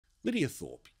Lidia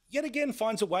Thorpe yet again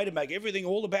finds a way to make everything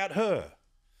all about her.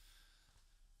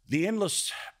 The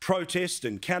endless protest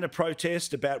and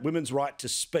counter-protest about women's right to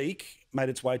speak made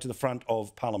its way to the front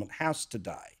of Parliament House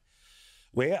today,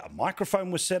 where a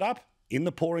microphone was set up in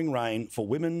the pouring rain for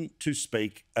women to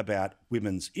speak about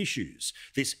women's issues.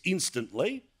 This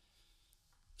instantly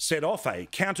set off a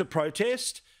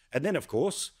counter-protest, and then, of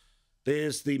course,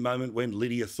 there's the moment when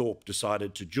Lidia Thorpe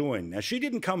decided to join. Now, she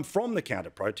didn't come from the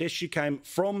counter-protest, she came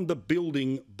from the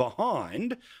building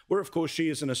behind, where, of course, she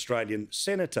is an Australian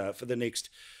senator for the next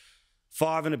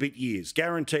 5 and a bit years,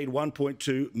 guaranteed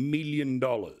 $1.2 million.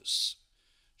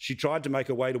 She tried to make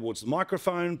her way towards the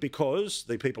microphone because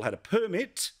the people had a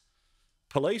permit.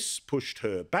 Police pushed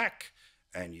her back,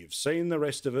 and you've seen the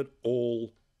rest of it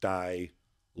all day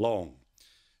long.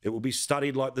 It will be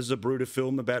studied like the Zapruder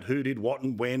film about who did what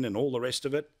and when and all the rest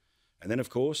of it. And then, of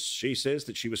course, she says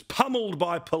that she was pummeled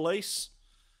by police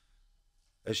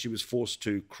as she was forced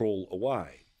to crawl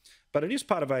away. But it is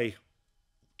part of a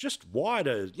just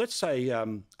wider, let's say,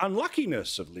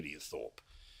 unluckiness of Lidia Thorpe,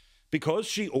 because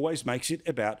she always makes it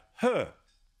about her.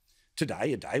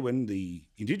 Today, a day when the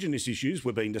Indigenous issues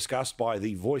were being discussed by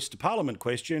the Voice to Parliament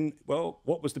question, well,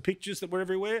 what was the pictures that were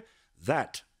everywhere?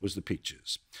 That was the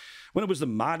pictures. When it was the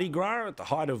Mardi Gras at the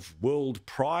height of World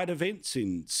Pride events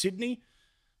in Sydney,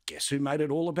 guess who made it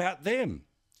all about them?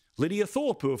 Lidia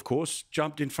Thorpe, who, of course,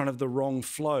 jumped in front of the wrong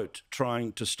float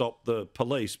trying to stop the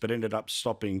police, but ended up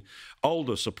stopping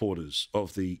older supporters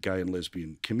of the gay and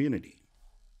lesbian community.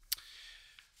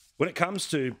 When it comes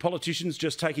to politicians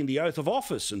just taking the oath of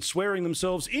office and swearing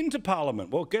themselves into Parliament,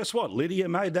 well, guess what? Lidia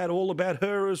made that all about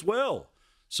her as well.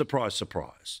 Surprise,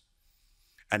 surprise.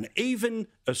 And even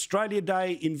Australia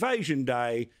Day, Invasion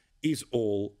Day, is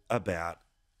all about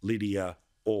Lidia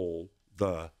all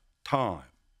the time.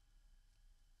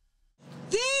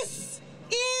 This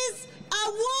is a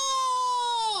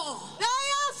war! They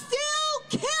are still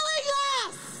killing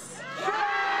us!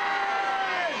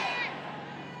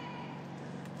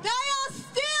 They are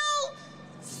still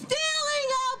stealing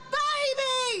our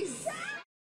babies!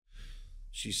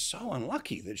 She's so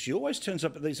unlucky that she always turns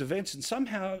up at these events and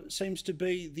somehow seems to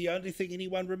be the only thing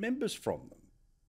anyone remembers from them.